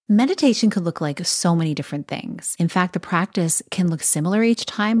Meditation could look like so many different things. In fact, the practice can look similar each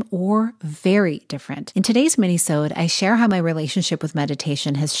time or very different. In today's minisode, I share how my relationship with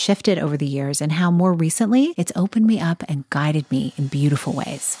meditation has shifted over the years and how more recently it's opened me up and guided me in beautiful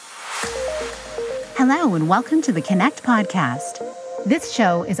ways. Hello, and welcome to the Connect Podcast. This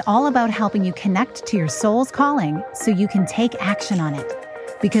show is all about helping you connect to your soul's calling so you can take action on it.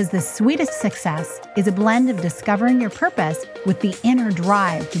 Because the sweetest success is a blend of discovering your purpose with the inner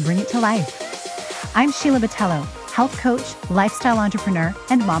drive to bring it to life. I'm Sheila Botelho, health coach, lifestyle entrepreneur,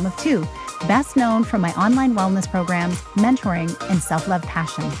 and mom of two, best known for my online wellness programs, mentoring, and self-love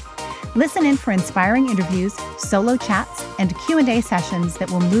passion. Listen in for inspiring interviews, solo chats, and Q&A sessions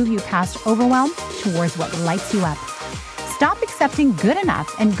that will move you past overwhelm towards what lights you up. Stop accepting good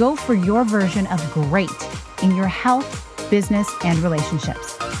enough and go for your version of great in your health, business, and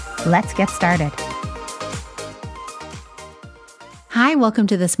relationships. Let's get started. Hi, welcome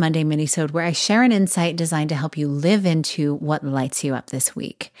to this Monday minisode where I share an insight designed to help you live into what lights you up this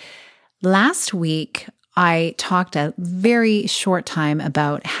week. Last week, I talked a very short time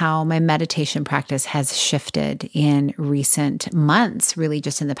about how my meditation practice has shifted in recent months, really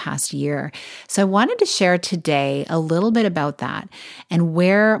just in the past year. So I wanted to share today a little bit about that and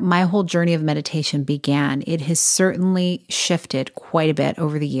where my whole journey of meditation began. It has certainly shifted quite a bit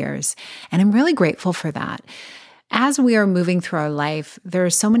over the years, and I'm really grateful for that. As we are moving through our life, there are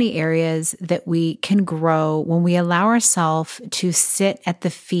so many areas that we can grow when we allow ourselves to sit at the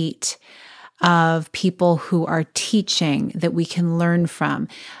feet of people who are teaching that we can learn from,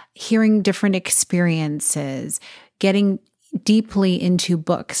 hearing different experiences, getting deeply into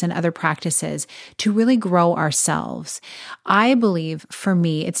books and other practices to really grow ourselves. I believe for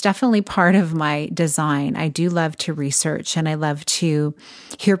me, it's definitely part of my design. I do love to research and I love to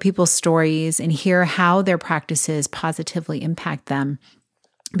hear people's stories and hear how their practices positively impact them.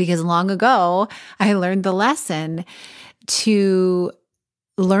 Because long ago, I learned the lesson to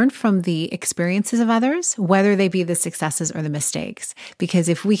learn from the experiences of others, whether they be the successes or the mistakes. Because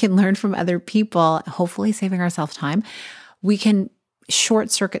if we can learn from other people, hopefully saving ourselves time, we can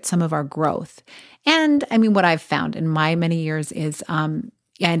short circuit some of our growth. And I mean, what I've found in my many years is I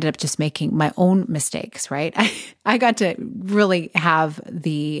ended up just making my own mistakes, right? I got to really have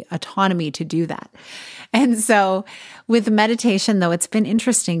the autonomy to do that. And so with meditation, though, it's been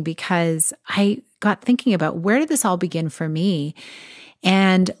interesting because I got thinking about where did this all begin for me?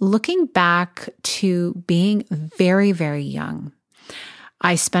 And looking back to being very, very young,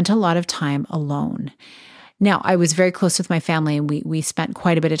 I spent a lot of time alone. Now, I was very close with my family and we spent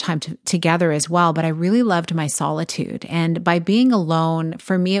quite a bit of time together as well, but I really loved my solitude. And by being alone,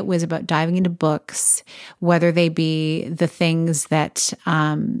 for me, it was about diving into books, whether they be the things that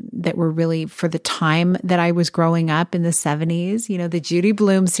were really for the time that I was growing up in the 70s. You know, the Judy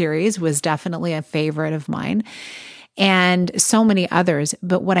Blume series was definitely a favorite of mine, and so many others.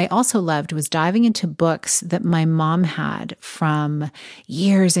 But what I also loved was diving into books that my mom had from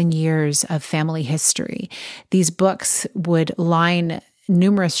years and years of family history. These books would line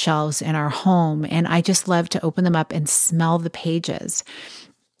numerous shelves in our home, and I just loved to open them up and smell the pages.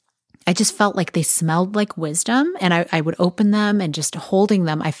 I just felt like they smelled like wisdom, and I would open them, and just holding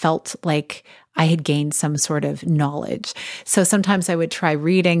them, I felt like I had gained some sort of knowledge. So sometimes I would try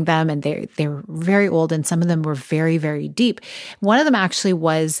reading them, and they're very old, and some of them were very, very deep. One of them actually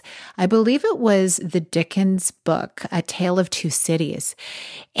was, I believe it was the Dickens book, A Tale of Two Cities.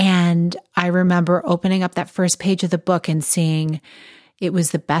 And I remember opening up that first page of the book and seeing it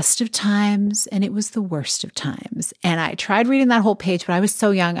was the best of times and it was the worst of times. And I tried reading that whole page, but I was so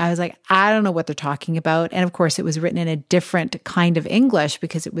young. I was like, I don't know what they're talking about. And of course, it was written in a different kind of English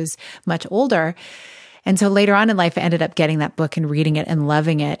because it was much older. And so later on in life, I ended up getting that book and reading it and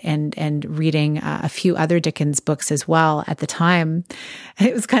loving it, and reading a few other Dickens books as well at the time. And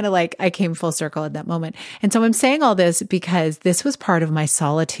it was kind of like I came full circle at that moment. And so I'm saying all this because this was part of my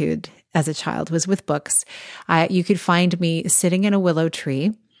solitude as a child, was with books. You could find me sitting in a willow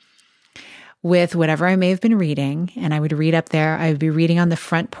tree with whatever I may have been reading, and I would read up there. I would be reading on the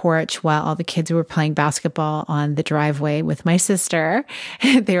front porch while all the kids were playing basketball on the driveway with my sister.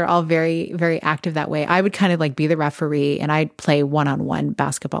 They were all very, very active that way. I would kind of like be the referee, and I'd play one-on-one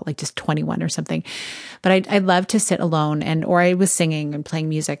basketball, like just 21 or something. But I'd love to sit alone, or I was singing and playing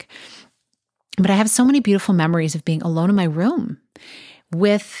music. But I have so many beautiful memories of being alone in my room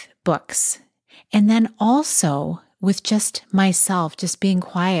with books. And then also with just myself, just being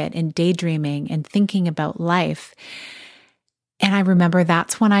quiet and daydreaming and thinking about life. And I remember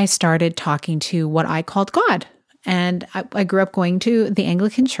that's when I started talking to what I called God. And I grew up going to the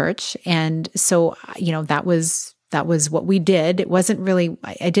Anglican church. And so, that was That was what we did. It wasn't really,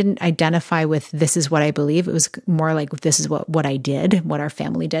 I didn't identify with this is what I believe. It was more like this is what I did, what our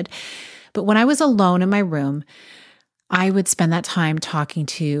family did. But when I was alone in my room, I would spend that time talking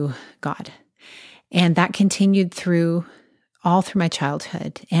to God. And that continued all through my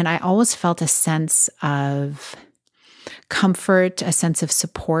childhood. And I always felt a sense of comfort, a sense of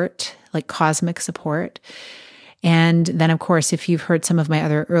support, like cosmic support. And then, of course, if you've heard some of my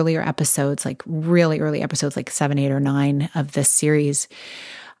other earlier episodes, like really early episodes, like 7, 8, or 9 of this series,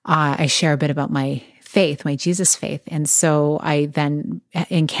 I share a bit about my faith, my Jesus faith. And so I then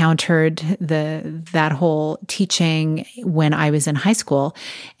encountered that whole teaching when I was in high school,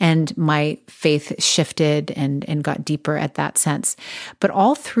 and my faith shifted and got deeper at that sense. But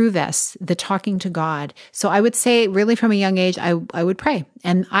all through this, the talking to God. So I would say really from a young age, I would pray.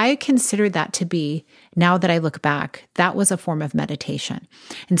 And I considered that to be, now that I look back, that was a form of meditation.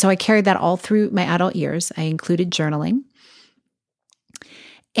 And so I carried that all through my adult years. I included journaling.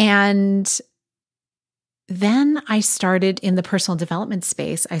 And then I started in the personal development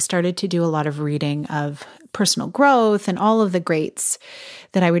space. I started to do a lot of reading of personal growth and all of the greats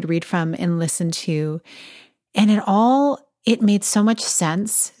that I would read from and listen to. And it made so much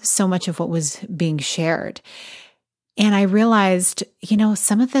sense, so much of what was being shared. And I realized,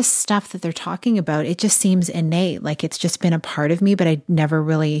 some of this stuff that they're talking about, it just seems innate, like it's just been a part of me, but I never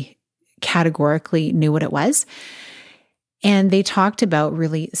really categorically knew what it was. And they talked about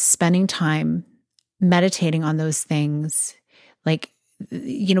really spending time meditating on those things, like,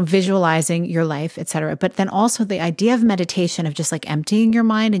 visualizing your life, et cetera. But then also the idea of meditation, of just like emptying your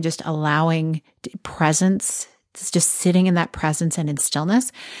mind and just allowing presence, just sitting in that presence and in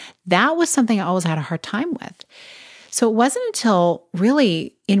stillness, that was something I always had a hard time with. So it wasn't until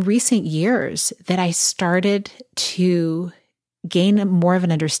really in recent years that I started to gain more of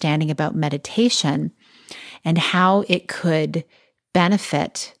an understanding about meditation and how it could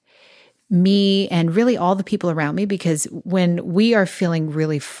benefit me and really all the people around me. Because when we are feeling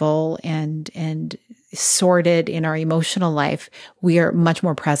really full and sorted in our emotional life, we are much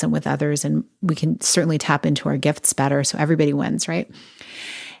more present with others, and we can certainly tap into our gifts better. So everybody wins, right?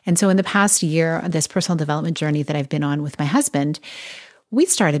 And so in the past year, this personal development journey that I've been on with my husband, we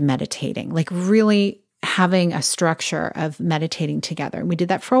started meditating, like really having a structure of meditating together. And we did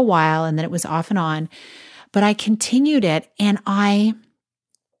that for a while, and then it was off and on. But I continued it, and I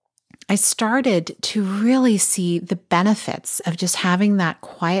started to really see the benefits of just having that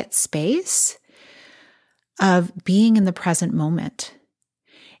quiet space of being in the present moment.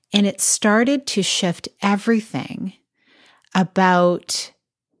 And it started to shift everything about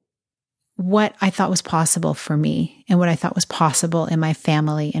what I thought was possible for me and what I thought was possible in my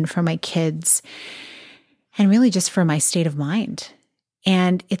family and for my kids, and really just for my state of mind.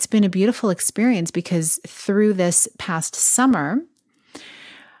 And it's been a beautiful experience because through this past summer,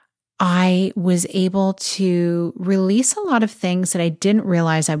 I was able to release a lot of things that I didn't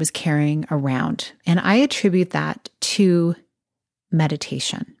realize I was carrying around. And I attribute that to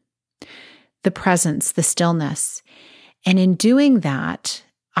meditation, the presence, the stillness. And in doing that,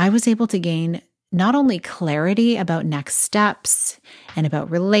 I was able to gain not only clarity about next steps and about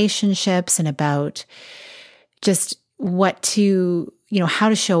relationships and about just what to, how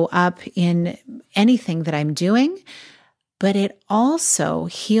to show up in anything that I'm doing, but it also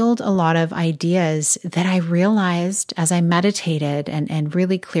healed a lot of ideas that I realized as I meditated and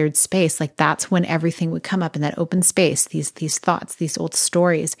really cleared space. Like that's when everything would come up in that open space, these thoughts, these old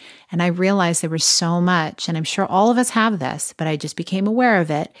stories. And I realized there was so much, and I'm sure all of us have this, but I just became aware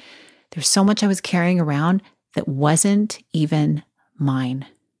of it. There's so much I was carrying around that wasn't even mine.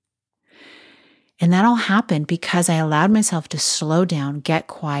 And that all happened because I allowed myself to slow down, get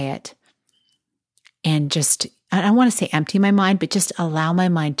quiet, and just, I don't want to say empty my mind, but just allow my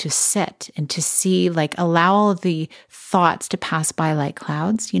mind to sit and to see, like allow all of the thoughts to pass by like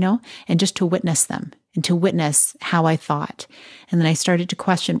clouds, and just to witness them and to witness how I thought. And then I started to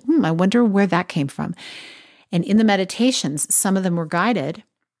question, I wonder where that came from. And in the meditations, some of them were guided,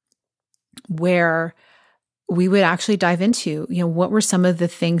 where we would actually dive into, what were some of the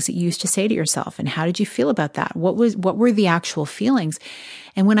things that you used to say to yourself and how did you feel about that? What were the actual feelings?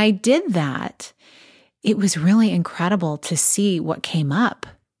 And when I did that, it was really incredible to see what came up,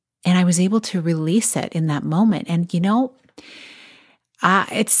 and I was able to release it in that moment. And,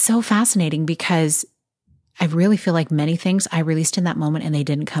 it's so fascinating because I really feel like many things I released in that moment and they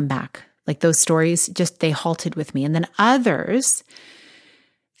didn't come back. Like those stories, they halted with me. And then others,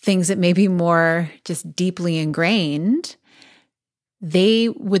 things that may be more just deeply ingrained, they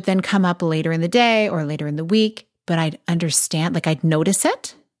would then come up later in the day or later in the week, but I'd understand, like I'd notice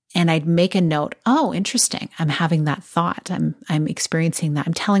it And I'd make a note, oh, interesting. I'm having that thought. I'm experiencing that.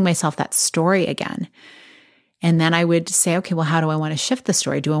 I'm telling myself that story again. And then I would say, okay, well, how do I want to shift the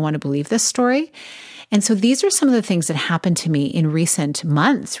story? Do I want to believe this story? And so these are some of the things that happened to me in recent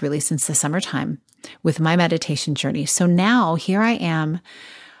months, really since the summertime with my meditation journey. So now here I am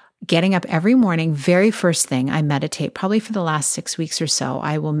getting up every morning. Very first thing I meditate, probably for the last 6 weeks or so,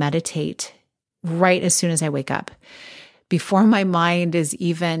 I will meditate right as soon as I wake up. Before my mind is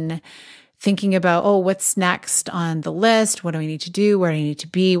even thinking about, oh, what's next on the list? What do I need to do? Where do I need to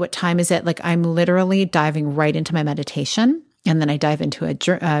be? What time is it? Like I'm literally diving right into my meditation. And then I dive into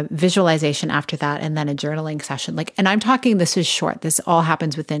a visualization after that, and then a journaling session. And I'm talking, this is short. This all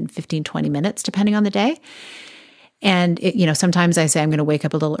happens within 15, 20 minutes, depending on the day. And sometimes I say I'm going to wake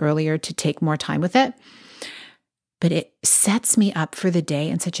up a little earlier to take more time with it. But it sets me up for the day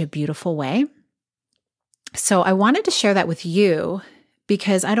in such a beautiful way. So I wanted to share that with you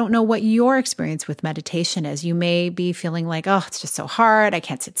because I don't know what your experience with meditation is. You may be feeling like, oh, it's just so hard. I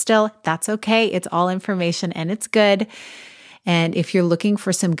can't sit still. That's okay. It's all information and it's good. And if you're looking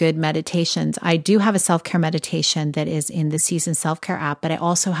for some good meditations, I do have a self-care meditation that is in the Season Self-Care app, but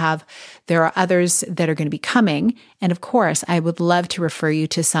there are others that are going to be coming. And of course, I would love to refer you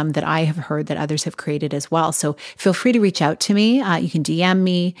to some that I have heard that others have created as well. So feel free to reach out to me. You can DM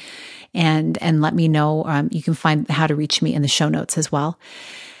me and let me know. You can find how to reach me in the show notes as well.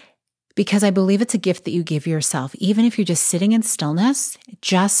 Because I believe it's a gift that you give yourself, even if you're just sitting in stillness,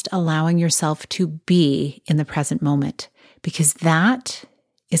 just allowing yourself to be in the present moment. Because that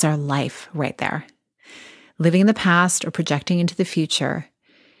is our life right there. Living in the past or projecting into the future,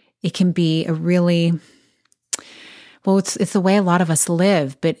 it can be a really, it's the way a lot of us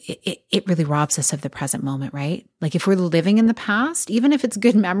live, but it really robs us of the present moment, right? Like if we're living in the past, even if it's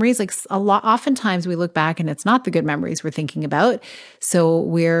good memories, oftentimes we look back and it's not the good memories we're thinking about. So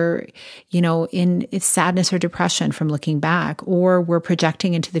we're, in sadness or depression from looking back, or we're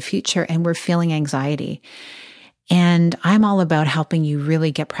projecting into the future and we're feeling anxiety. And I'm all about helping you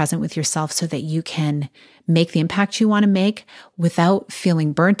really get present with yourself so that you can make the impact you want to make without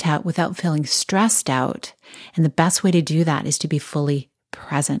feeling burnt out, without feeling stressed out. And the best way to do that is to be fully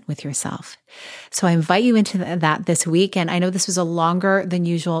present with yourself. So I invite you into that this week. And I know this was a longer than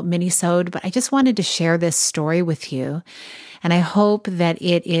usual mini-sode, but I just wanted to share this story with you. And I hope that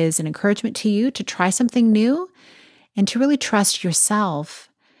it is an encouragement to you to try something new and to really trust yourself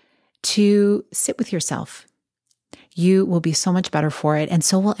to sit with yourself. You will be so much better for it, and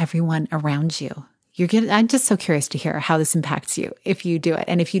so will everyone around you. I'm just so curious to hear how this impacts you if you do it.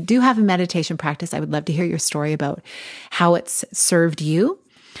 And if you do have a meditation practice, I would love to hear your story about how it's served you.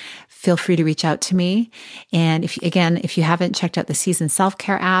 Feel free to reach out to me. And if you haven't checked out the Season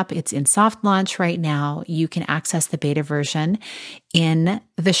Self-Care app, it's in soft launch right now. You can access the beta version in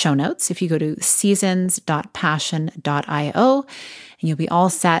the show notes. If you go to seasons.passion.io, and you'll be all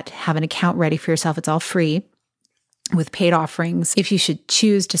set, have an account ready for yourself. It's all free, with paid offerings if you should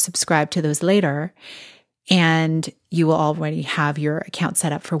choose to subscribe to those later. And you will already have your account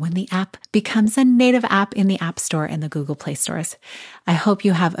set up for when the app becomes a native app in the App Store and the Google Play stores. I hope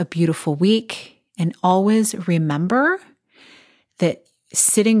you have a beautiful week, and always remember that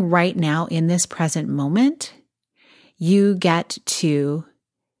sitting right now in this present moment, you get to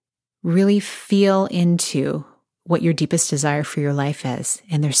really feel into what your deepest desire for your life is.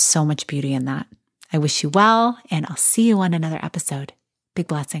 And there's so much beauty in that. I wish you well, and I'll see you on another episode. Big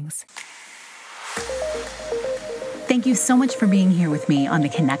blessings. Thank you so much for being here with me on the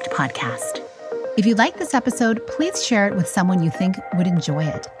Connect podcast. If you like this episode, please share it with someone you think would enjoy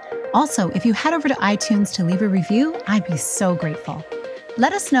it. Also, if you head over to iTunes to leave a review, I'd be so grateful.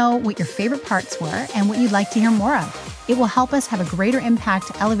 Let us know what your favorite parts were and what you'd like to hear more of. It will help us have a greater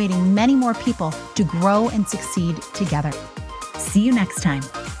impact, elevating many more people to grow and succeed together. See you next time.